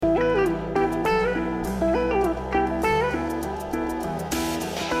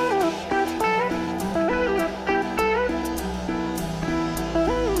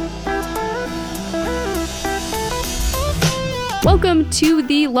Welcome to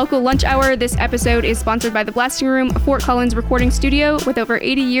the Local Lunch Hour. This episode is sponsored by the Blasting Room, a Fort Collins recording studio with over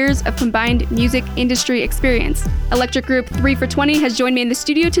 80 years of combined music industry experience. Electric group 3 for 20 has joined me in the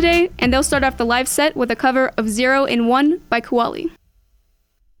studio today, and they'll start off the live set with a cover of 0 in 1 by Kuali.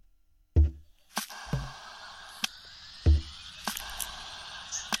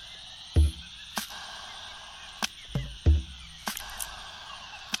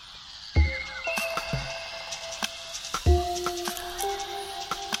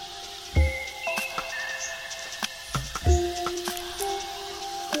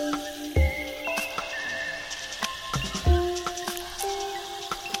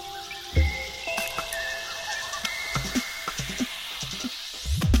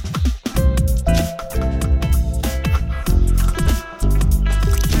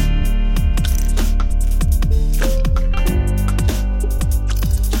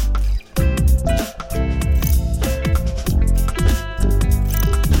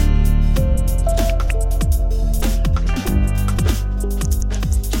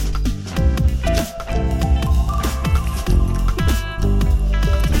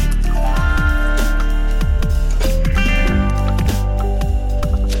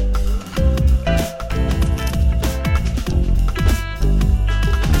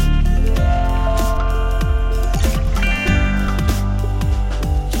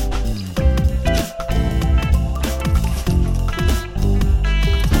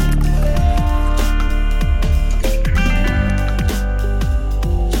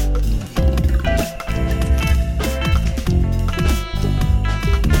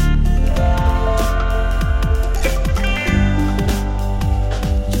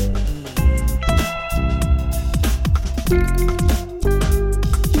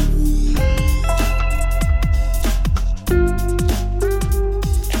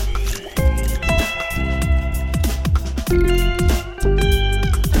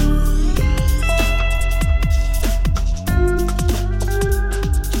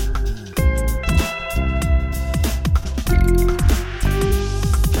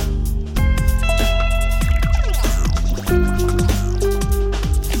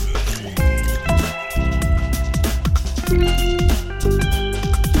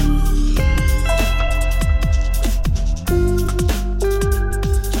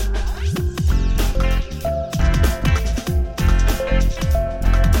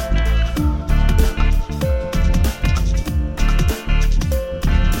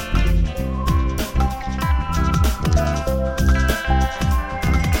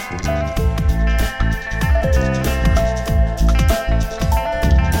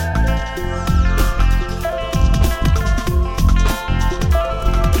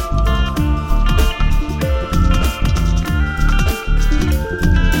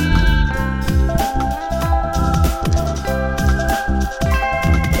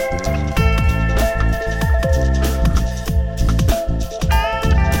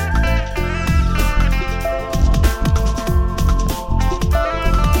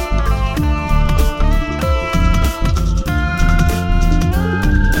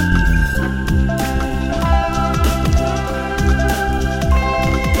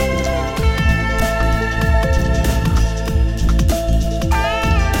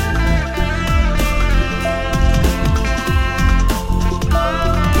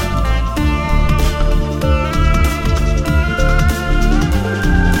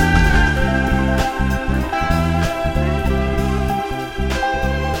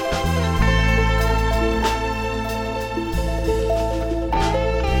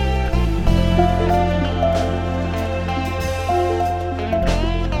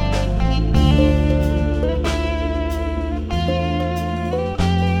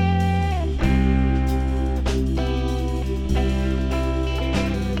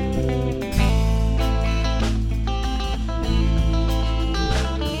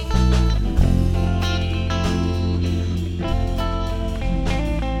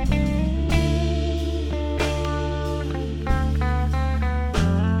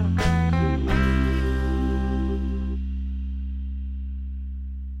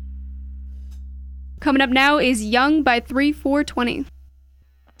 Coming up now is Young by 3 for 20.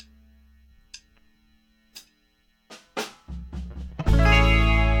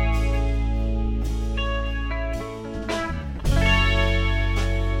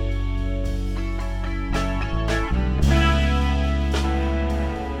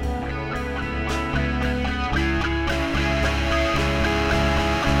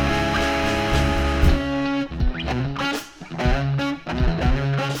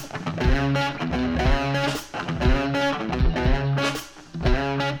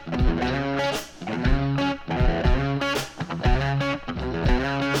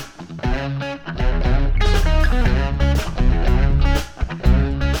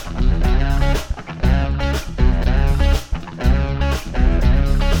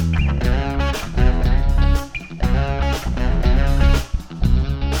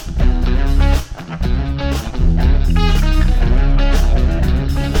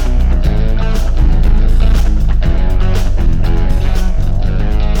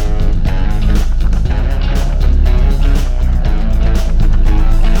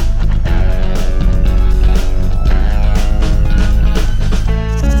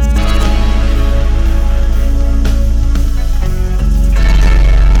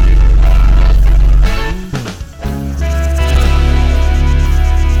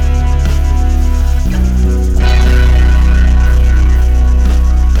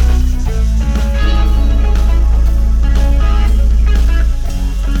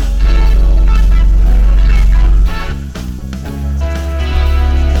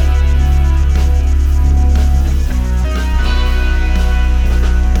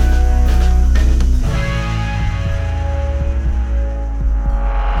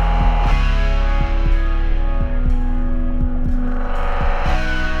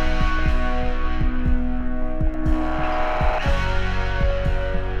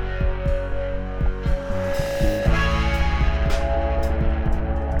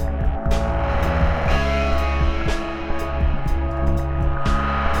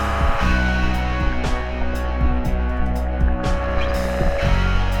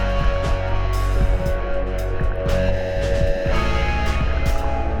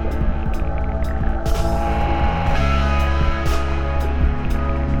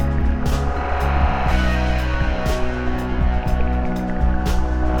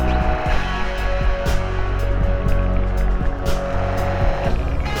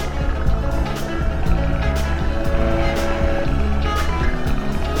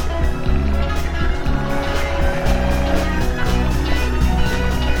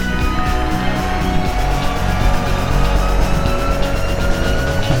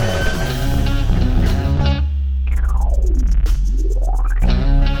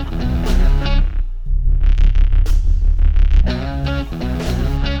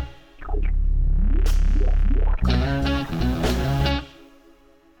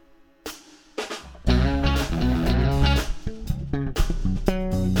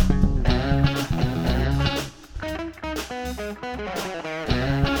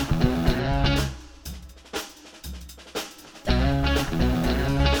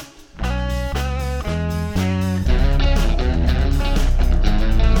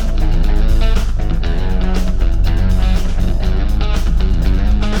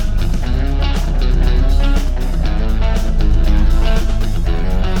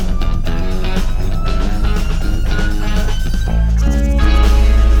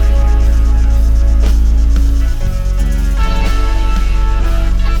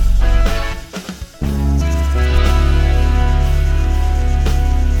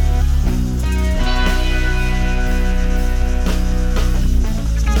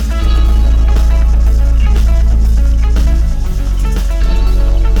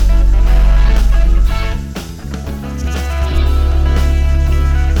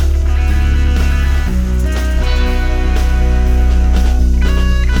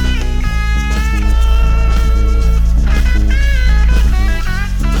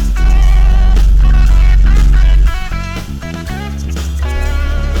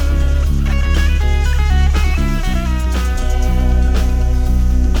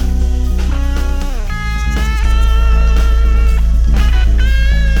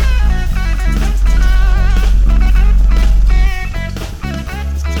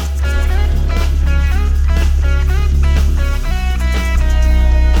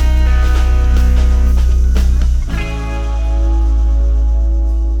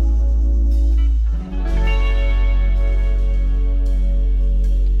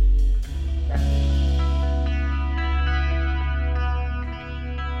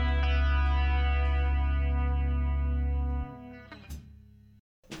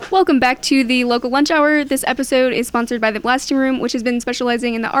 Welcome back to the Local Lunch Hour. This episode is sponsored by The Blasting Room, which has been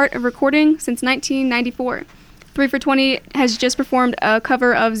specializing in the art of recording since 1994. 3 for 20 has just performed a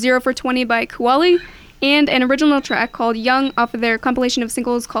cover of 0 for 20 by Kuali and an original track called Young off of their compilation of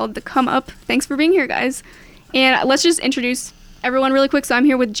singles called The Come Up. Thanks for being here, guys. And let's just introduce everyone really quick. So I'm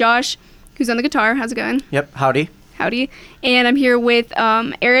here with Josh, who's on the guitar. How's it going? Yep, howdy. Howdy. And I'm here with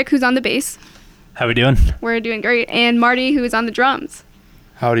Eric, who's on the bass. How we doing? We're doing great. And Marty, who is on the drums.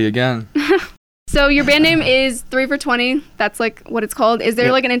 Howdy again. So your band name is 3 for 20. That's like what it's called. Is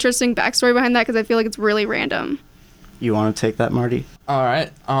there like an interesting backstory behind that? Because I feel like it's really random. You want to take that, Marty? All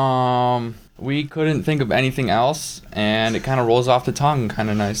right. We couldn't think of anything else, and it kind of rolls off the tongue kind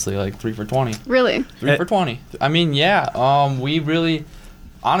of nicely, like 3 for 20. Really? 3 for 20. I mean, yeah. We really,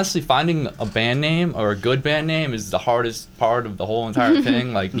 honestly, finding a band name or a good band name is the hardest part of the whole entire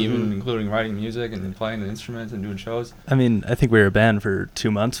thing. Like even including writing music and playing the instruments and doing shows. I mean, I think we were a band for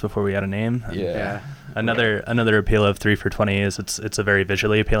 2 months before we had a name. Yeah. Another appeal of 3 for 20 is it's a very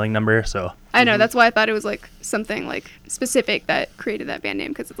visually appealing number. So I know, that's why I thought it was like something like specific that created that band name,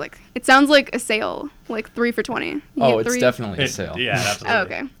 because it's like it sounds like a sale, like 3 for 20. You Oh, get it's three? definitely a sale. Yeah, absolutely. Oh,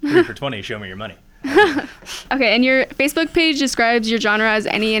 okay. 3 for 20, show me your money. Okay, and your Facebook page describes your genre as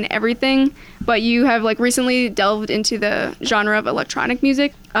any and everything, but you have like recently delved into the genre of electronic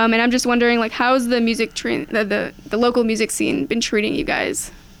music. And I'm just wondering, like, how's the music the local music scene been treating you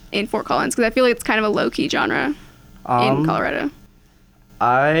guys in Fort Collins? Because I feel like it's kind of a low-key genre in Colorado.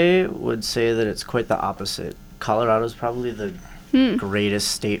 I would say that it's quite the opposite. Colorado's probably the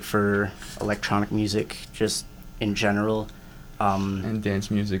greatest state for electronic music, just in general. And dance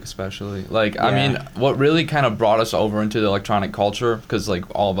music especially. Like, I mean, what really kind of brought us over into the electronic culture, because like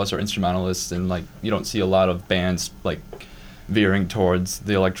all of us are instrumentalists, and like you don't see a lot of bands like veering towards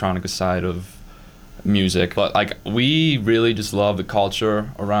the electronica side of music. But like we really just love the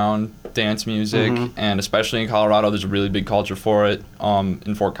culture around dance music, and especially in Colorado, there's a really big culture for it.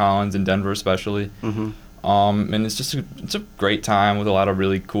 In Fort Collins, in Denver especially. And it's just it's a great time with a lot of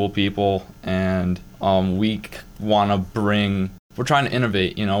really cool people, and we're trying to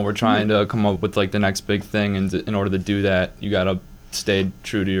innovate, you know, we're trying to come up with like the next big thing, and in order to do that, you gotta stay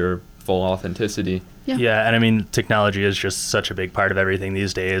true to your full authenticity. Yeah, and I mean, technology is just such a big part of everything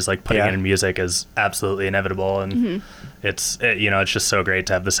these days. Like putting it in music is absolutely inevitable, and it's just so great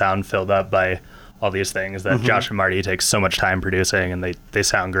to have the sound filled up by all these things that Josh and Marty take so much time producing, and they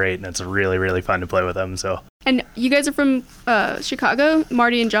sound great, and it's really, really fun to play with them. So. And you guys are from Chicago,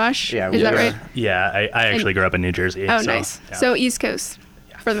 Marty and Josh? Yeah, is that right? Yeah, I actually grew up in New Jersey. Oh, nice. Yeah. So East Coast,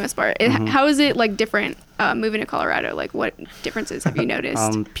 for the most part. How is it like different moving to Colorado? Like, what differences have you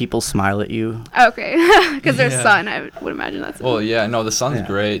noticed? People smile at you. Okay, because there's sun. I would imagine that's. Well, yeah, no, the sun's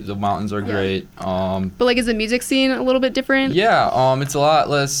great. The mountains are great. But like, is the music scene a little bit different? Yeah, it's a lot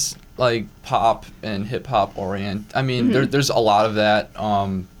less like pop and hip hop orient. I mean, there's a lot of that.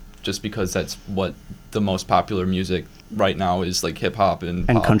 Just because that's what the most popular music right now is, like hip hop and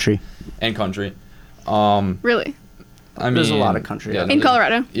pop. Country. And country. Really? I mean, there's a lot of country. Yeah, in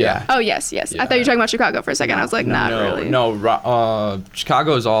Colorado? Yeah. Oh, yes. I thought you were talking about Chicago for a second. I was like, not really. No,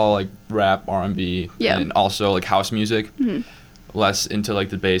 Chicago is all like rap, R&B, and also like house music. Less into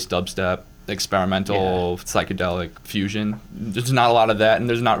like the bass, dubstep, experimental, psychedelic fusion. There's not a lot of that, and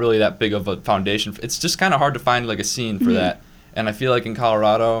there's not really that big of a foundation. It's just kind of hard to find like a scene for that. And I feel like in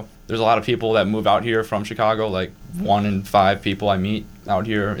Colorado, there's a lot of people that move out here from Chicago. Like 1 in 5 people I meet out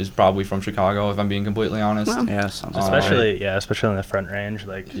here is probably from Chicago, if I'm being completely honest. Wow. Yeah, sounds especially in the Front Range.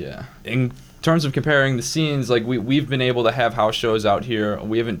 Like in terms of comparing the scenes, like we've been able to have house shows out here.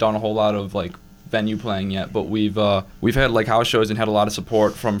 We haven't done a whole lot of like venue playing yet, but we've had like house shows and had a lot of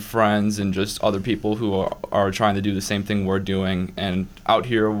support from friends and just other people who are trying to do the same thing we're doing. And out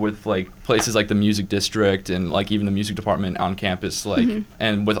here with like places like the Music District and like even the music department on campus, like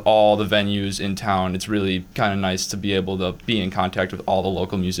and with all the venues in town, it's really kind of nice to be able to be in contact with all the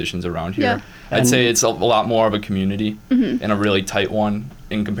local musicians around here. I'd say it's a lot more of a community and a really tight one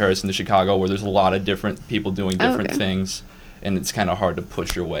in comparison to Chicago, where there's a lot of different people doing different things. And it's kind of hard to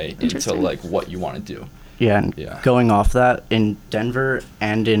push your way into like what you want to do. Yeah, and going off that, in Denver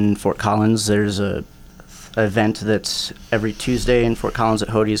and in Fort Collins, there's a event that's every Tuesday in Fort Collins at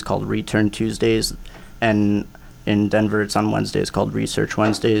Hody's called Return Tuesdays, and in Denver it's on Wednesdays called Research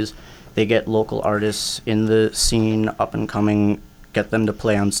Wednesdays. They get local artists in the scene, up and coming get them to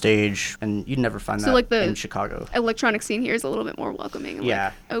play on stage, and you'd never find that like the in Chicago. Electronic scene here is a little bit more welcoming and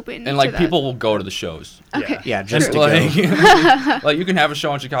Yeah. like, open. And like to people will go to the shows. Okay. Yeah, just to Like, go. like you can have a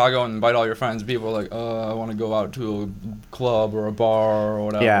show in Chicago and invite all your friends. People are like, I want to go out to a club or a bar or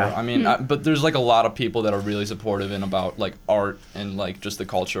whatever. Yeah. I mean, but there's like a lot of people that are really supportive and about like art and like just the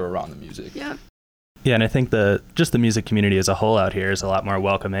culture around the music. Yeah. Yeah, and I think the music community as a whole out here is a lot more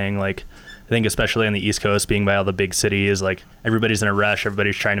welcoming. Like, I think especially on the East Coast, being by all the big cities, like everybody's in a rush,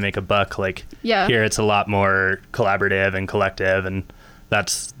 everybody's trying to make a buck. Like here, it's a lot more collaborative and collective, and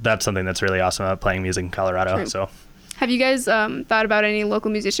that's something that's really awesome about playing music in Colorado. True. So, have you guys thought about any local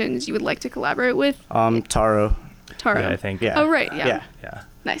musicians you would like to collaborate with? Taro. Taro. yeah, I think Yeah. Oh right. Yeah. yeah,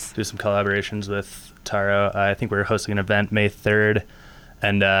 Nice. do some collaborations with Taro. I think we're hosting an event May 3rd,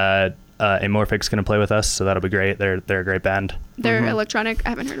 and Amorphic's going to play with us, so that'll be great. They're a great band. They're electronic. I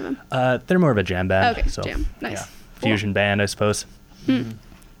haven't heard of them. They're more of a jam band. Okay, so, jam. Nice. Yeah. Cool. Fusion band, I suppose.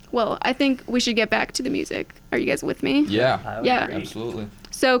 Well, I think we should get back to the music. Are you guys with me? Yeah. Yeah. Absolutely.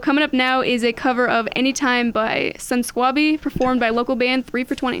 So coming up now is a cover of Anytime by Sun Squabby, performed by local band 3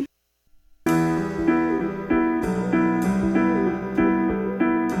 for 20.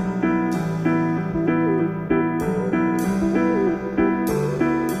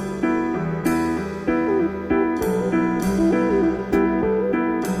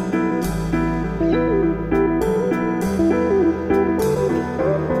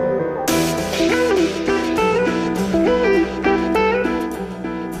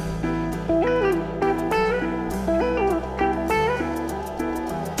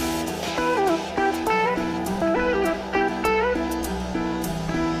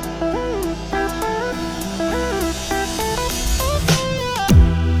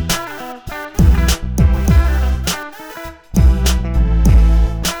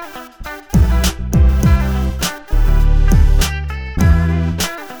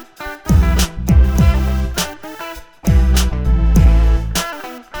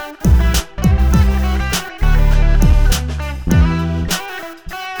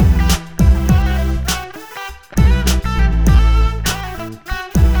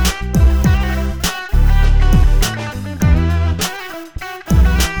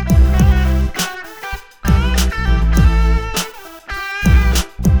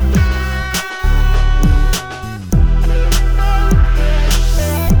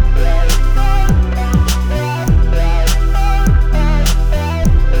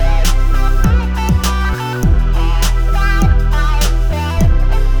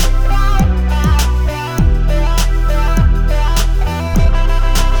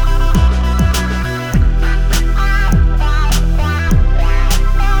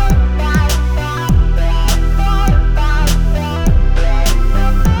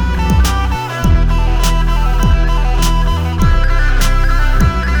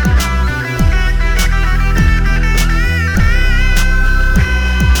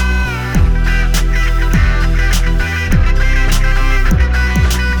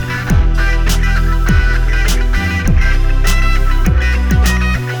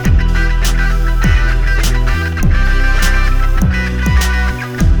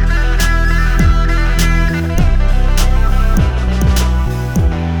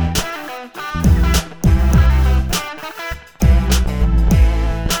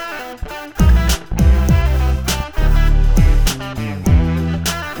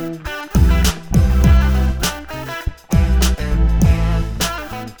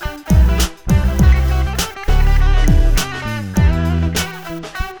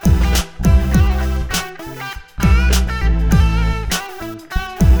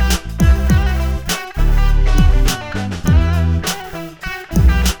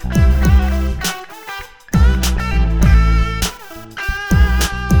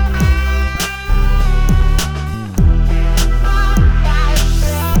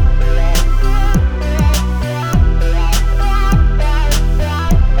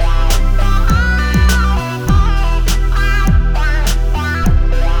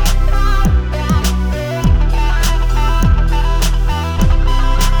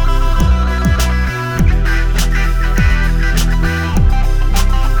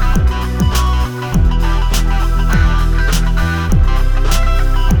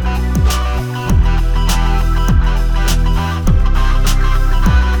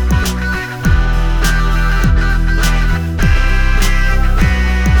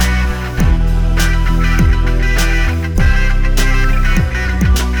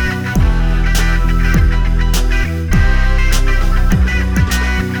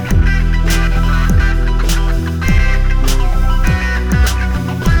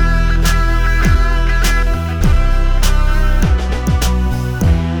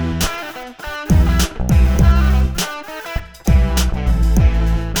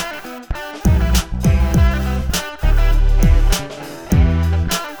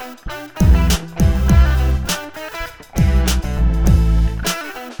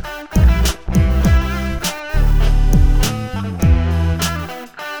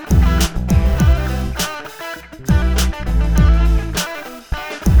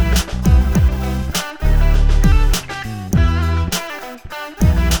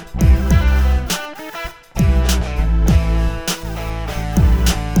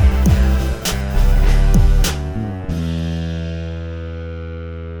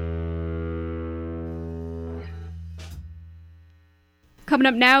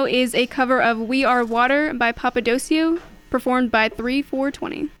 Coming up now is a cover of We Are Water by Papadosio, performed by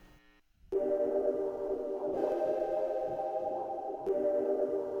 3-4-20.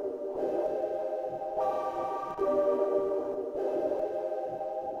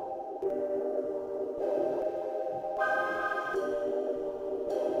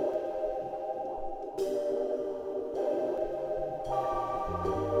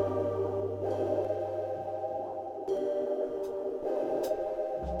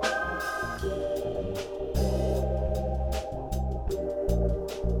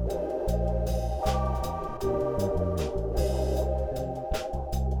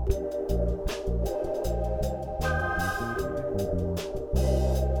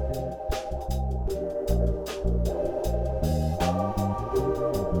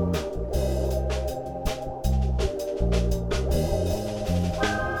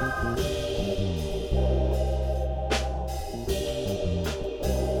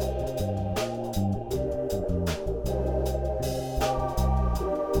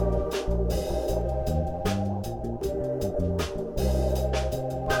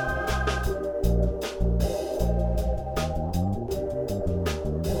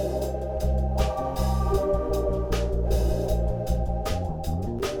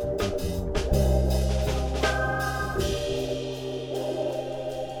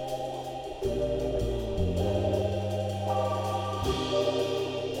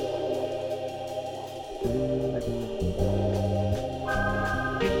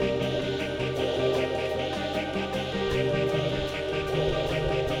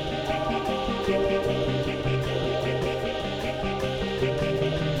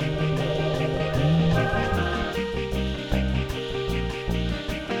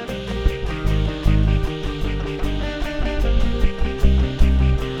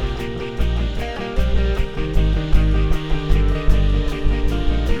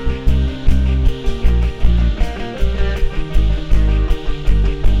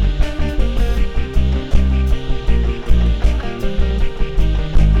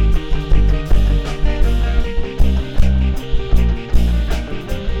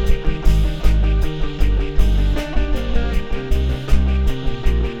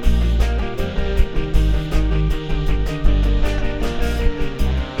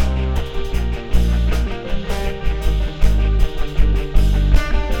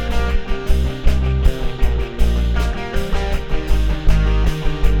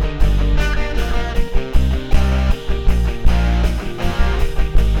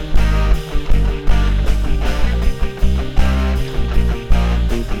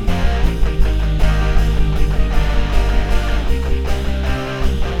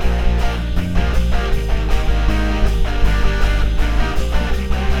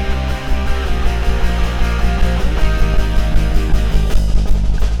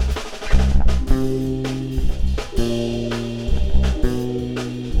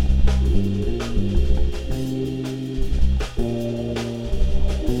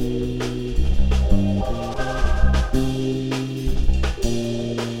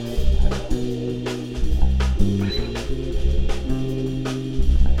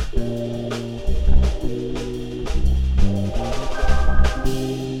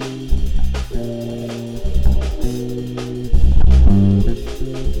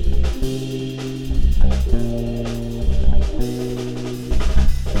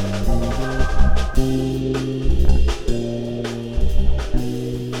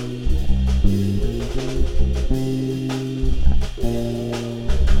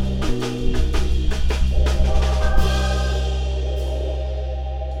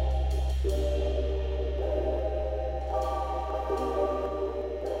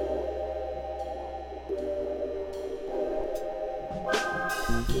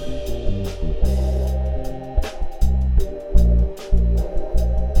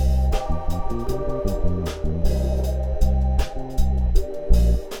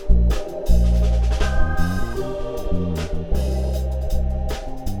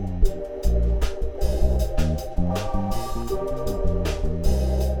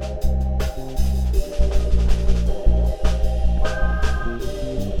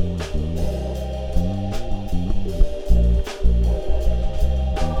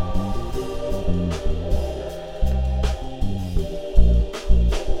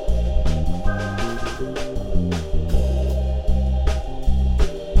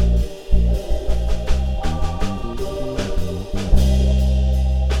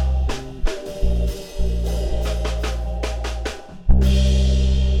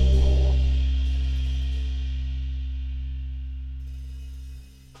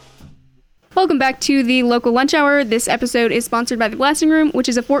 Welcome back to the local lunch hour. This episode is sponsored by The Blasting Room, which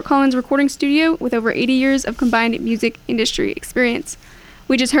is a Fort Collins recording studio with over 80 years of combined music industry experience.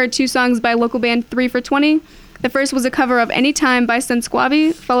 We just heard 2 songs by local band 3 for 20. The first was a cover of Anytime by Sun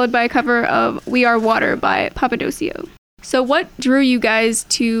Squabby, followed by a cover of We Are Water by Papadosio. So what drew you guys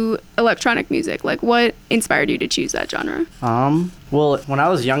to electronic music? Like, what inspired you to choose that genre? Well, when I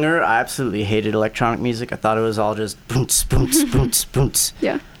was younger, I absolutely hated electronic music. I thought it was all just boonts, boonts, boonts, boonts.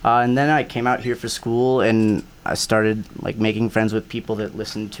 Yeah. And then I came out here for school, and I started, like, making friends with people that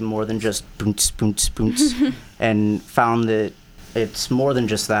listened to more than just boonts, boonts, boonts, and found that it's more than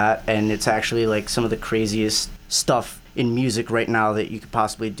just that, and it's actually, like, some of the craziest stuff in music right now that you could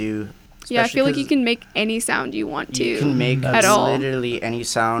possibly do. Yeah, I feel like you can make any sound you want to. You can make at all. literally any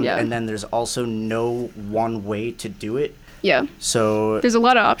sound, Yeah. and then there's also no one way to do it. Yeah. So There's a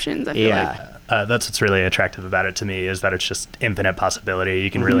lot of options, I feel like. That's what's really attractive about it to me, is that it's just infinite possibility.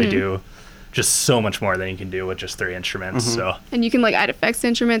 You can really do just so much more than you can do with just 3 instruments. So And you can like add effects to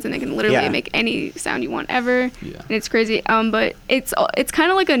instruments, and they can literally Yeah. make any sound you want ever. Yeah. And it's crazy. But it's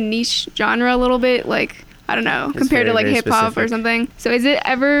kind of like a niche genre a little bit, like, I don't know, It's compared to very, like very hip hop or specific. something. So is it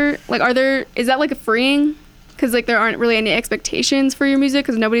ever like, is that like a freeing? Because like there aren't really any expectations for your music,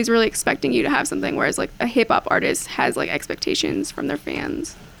 because nobody's really expecting you to have something, whereas like a hip hop artist has like expectations from their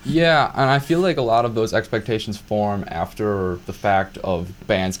fans. Yeah, and I feel like a lot of those expectations form after the fact of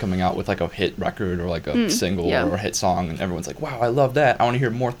bands coming out with like a hit record or like a single yeah. or a hit song, and everyone's like, wow, I love that. I want to hear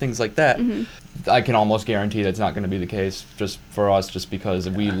more things like that. I can almost guarantee that's not going to be the case just for us, just because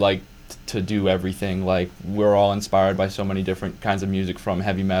we like to do everything. Like, we're all inspired by so many different kinds of music, from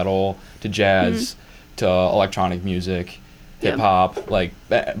heavy metal to jazz to electronic music, Yeah. hip hop, like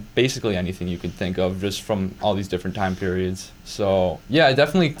basically anything you could think of, just from all these different time periods. So yeah, it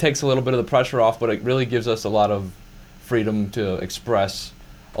definitely takes a little bit of the pressure off, but it really gives us a lot of freedom to express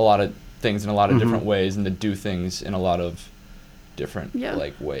a lot of things in a lot of different ways, and to do things in a lot of different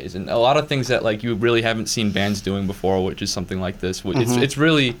like ways, and a lot of things that like you really haven't seen bands doing before, which is something like this. It's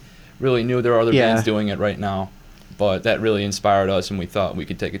really new. There are other bands doing it right now, but that really inspired us, and we thought we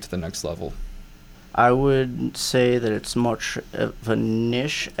could take it to the next level. I would say that it's much of a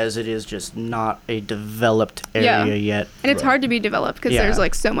niche, as it is just not a developed area yet. And it's hard to be developed, because there's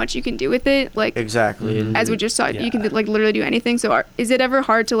like so much you can do with it. Like Exactly. as we just saw, you can like literally do anything. So is it ever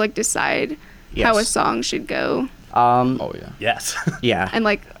hard to like decide how a song should go? Oh yeah. yes. Yeah. And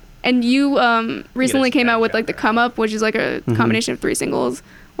like, and you recently came out with genre. like the Come Up, which is like a combination of 3 singles.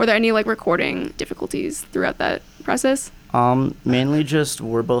 Were there any like recording difficulties throughout that process? Mainly just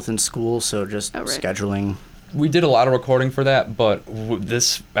we're both in school, so just scheduling. We did a lot of recording for that, but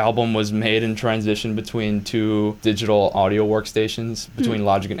this album was made in transition between 2 digital audio workstations, between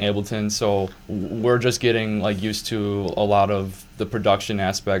Logic and Ableton. So we're just getting like used to a lot of the production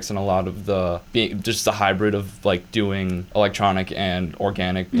aspects, and a lot of just the hybrid of like doing electronic and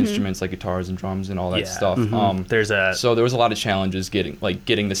organic instruments like guitars and drums and all that stuff. So there was a lot of challenges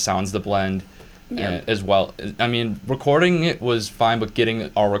getting the sounds to blend. As well. I mean, recording it was fine, but getting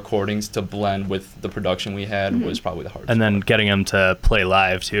our recordings to blend with the production we had was probably the hardest. And then getting them to play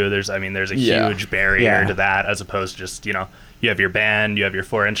live too. There's a huge barrier to that, as opposed to just, you have your band, you have your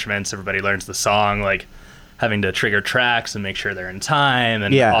 4 instruments, everybody learns the song, like having to trigger tracks and make sure they're in time,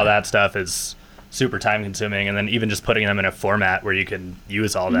 and all that stuff is super time consuming. And then even just putting them in a format where you can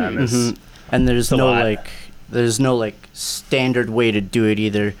use all them is And there's a no lot. there's no like standard way to do it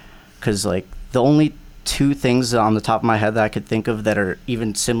either, because like the only 2 things on the top of my head that I could think of that are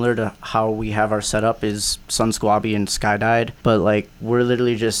even similar to how we have our setup is Sun Squabby and Skydied. But like, we're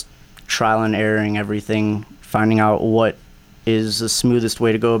literally just trial and erroring everything, finding out what is the smoothest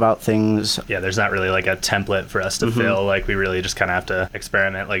way to go about things. Yeah, there's not really like a template for us to fill. Like, we really just kind of have to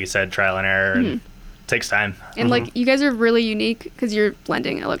experiment, like you said, trial and error, and it takes time. And like, you guys are really unique because you're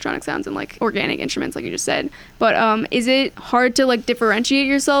blending electronic sounds and like organic instruments, like you just said. But is it hard to like differentiate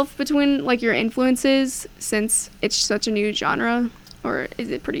yourself between like your influences, since it's such a new genre, or is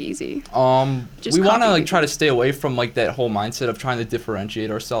it pretty easy? We want to like copy try to stay away from like that whole mindset of trying to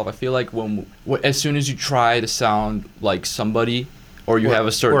differentiate ourselves. I feel like as soon as you try to sound like somebody, or you have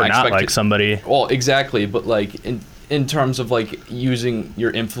a certain or not like somebody. Well, exactly, but like in terms of like using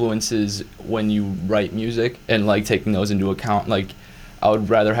your influences when you write music and like taking those into account, like I would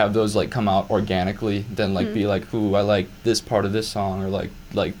rather have those like come out organically than like be like, ooh, I like this part of this song, or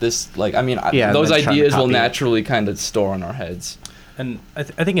like this, like, I mean, those ideas will naturally kind of store in our heads. And I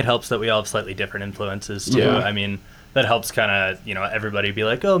think it helps that we all have slightly different influences too. Yeah. I mean, that helps kind of, everybody be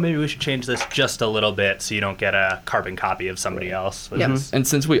like, oh, maybe we should change this just a little bit, so you don't get a carbon copy of somebody else. Yep. And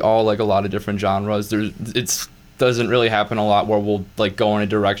since we all like a lot of different genres, it's doesn't really happen a lot where we'll like go in a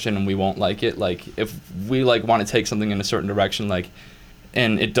direction and we won't like it. Like if we like want to take something in a certain direction, like,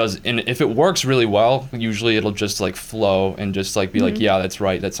 and if it works really well, usually it'll just like flow and just like be like, yeah, that's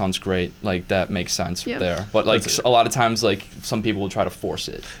right, that sounds great, like that makes sense there. But like a lot of times, like some people will try to force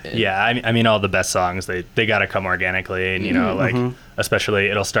it. Yeah, I mean all the best songs, they gotta come organically, and you know, like especially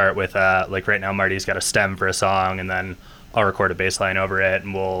it'll start with like right now Marty's got a stem for a song, and then I'll record a bass line over it,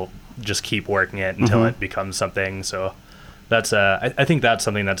 and we'll just keep working it until it becomes something. So that's I think that's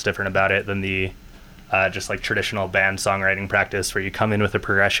something that's different about it than the just like traditional band songwriting practice, where you come in with a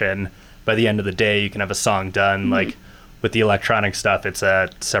progression. By the end of the day, you can have a song done. Like with the electronic stuff, it's a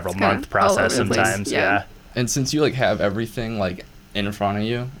several month process sometimes. Yeah. And since you like have everything like in front of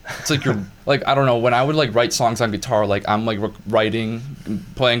you, it's like you're like, I don't know, when I would like write songs on guitar, like I'm like writing,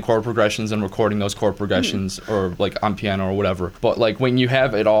 playing chord progressions and recording those chord progressions or like on piano or whatever. But like when you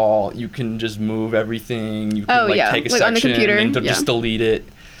have it all, you can just move everything. You can take a section on the computer, and just delete it.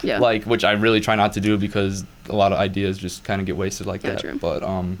 Yeah. Like, which I really try not to do because a lot of ideas just kind of get wasted like that. True. But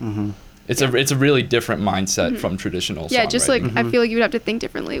it's a really different mindset from traditional songwriting. Yeah, just like I feel like you would have to think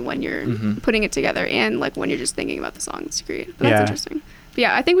differently when you're putting it together and like when you're just thinking about the songs to create. But that's interesting. But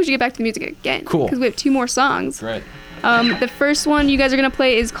yeah, I think we should get back to the music again. Cool. Because we have 2 more songs. Great. The first one you guys are going to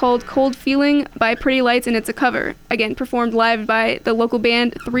play is called Cold Feeling by Pretty Lights, and it's a cover. Again, performed live by the local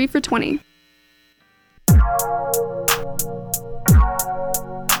band 3 for 20.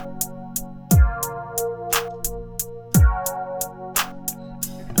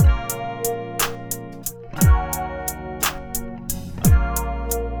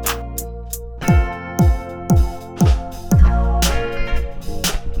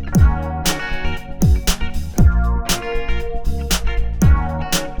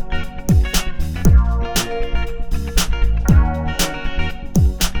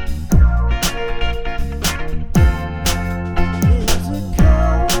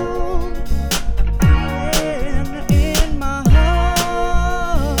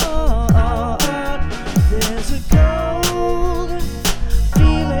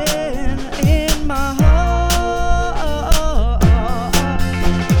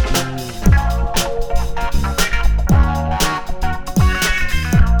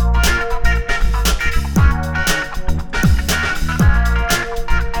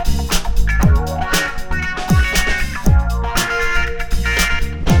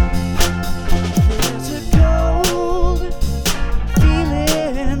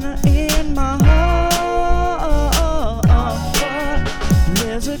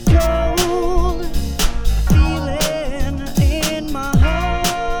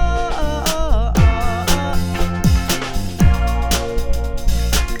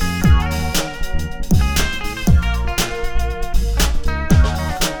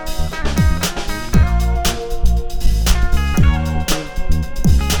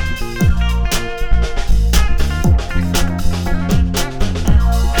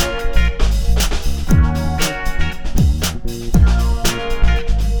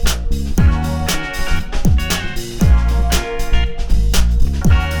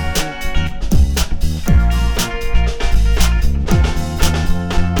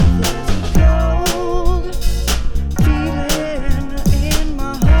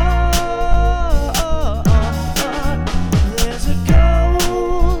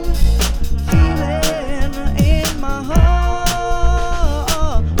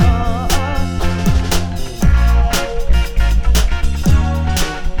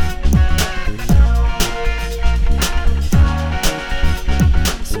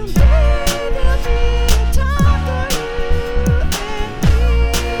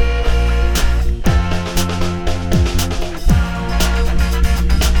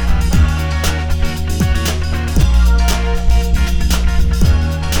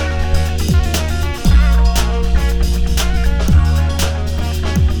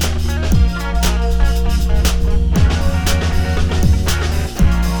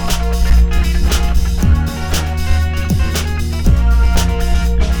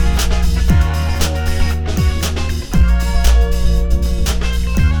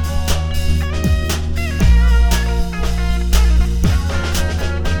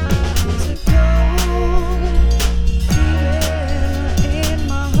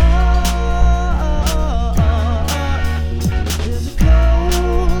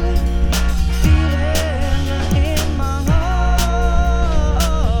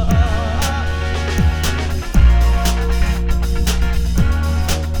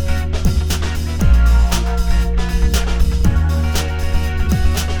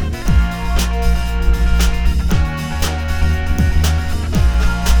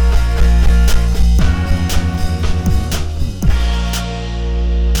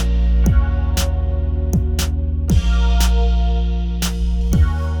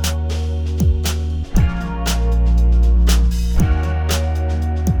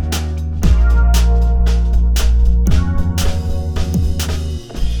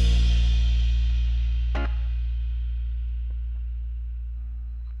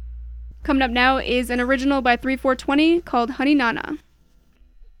 Coming up now is an original by 3420 called Honey Nana.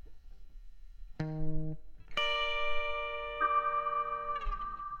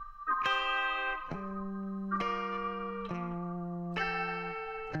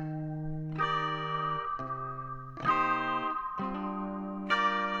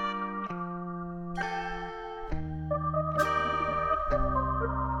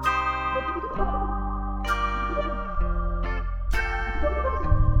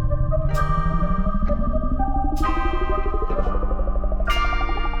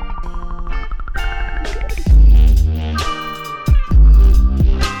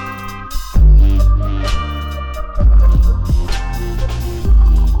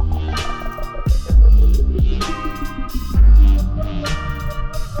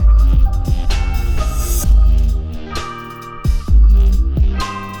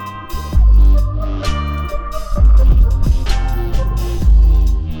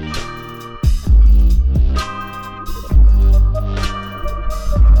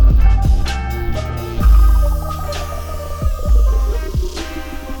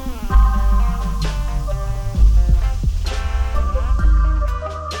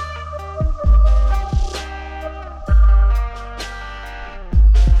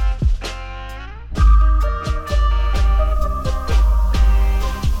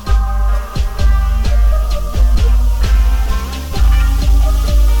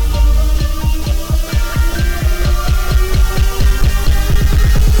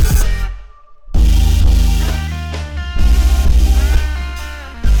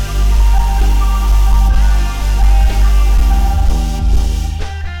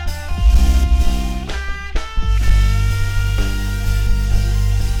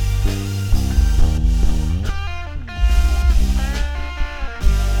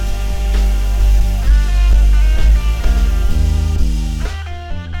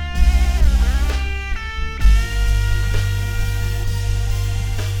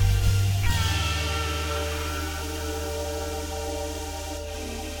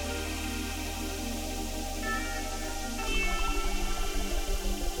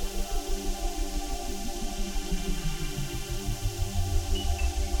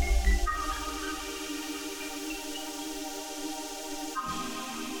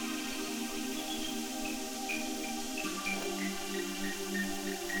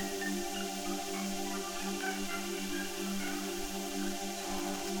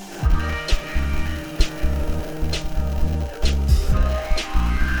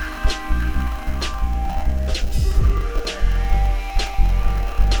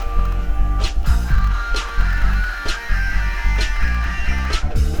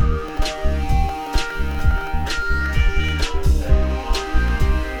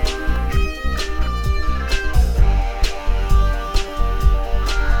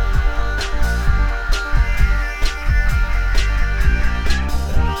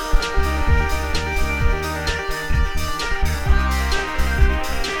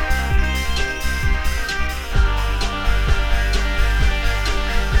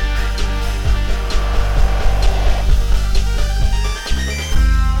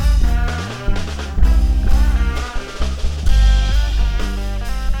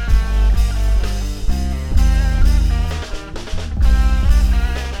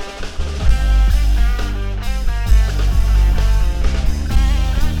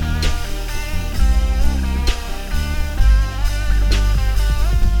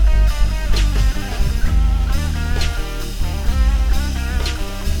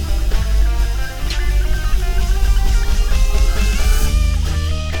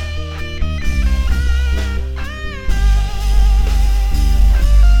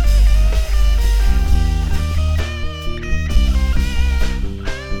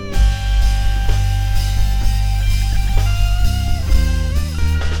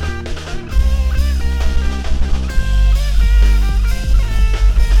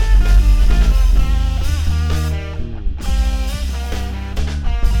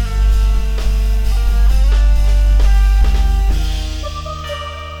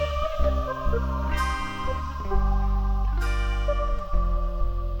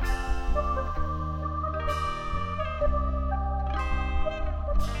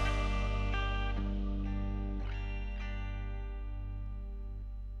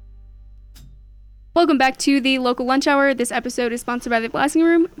 Welcome back to the local lunch hour. This episode is sponsored by The Blasting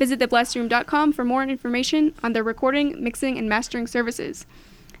Room. Visit theblastingroom.com for more information on their recording, mixing, and mastering services.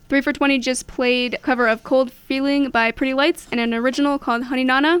 3 for 20 just played a cover of Cold Feeling by Pretty Lights and an original called Honey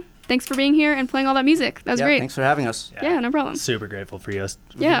Nana. thanks for being here and playing all that music. That was great. Thanks for having us. Yeah, no problem. Super grateful for you.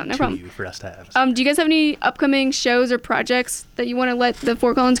 Yeah, no problem. For us to have. Do you guys have any upcoming shows or projects that you want to let the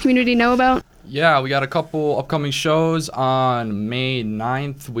Fort Collins community know about? Yeah, we got a couple upcoming shows. On May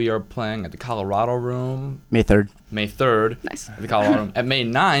 9th, we are playing at the Colorado Room. May 3rd. May 3rd. Nice. At the Colorado Room. At May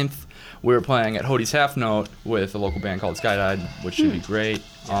 9th, we're playing at Hodie's Half Note with a local band called Skydide, which should be great.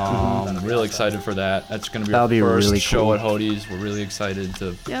 I'm really excited for that. That's going to be our first really show cool. at Hodie's. We're really excited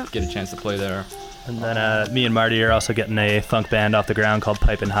to get a chance to play there. And then me and Marty are also getting a funk band off the ground called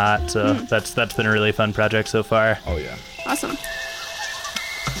Pipin' Hot. So that's been a really fun project so far. Oh, yeah. Awesome.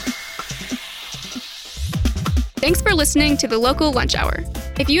 Thanks for listening to the Local Lunch Hour.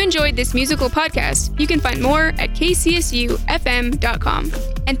 If you enjoyed this musical podcast, you can find more at kcsufm.com.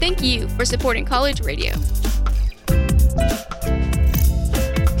 And thank you for supporting college radio.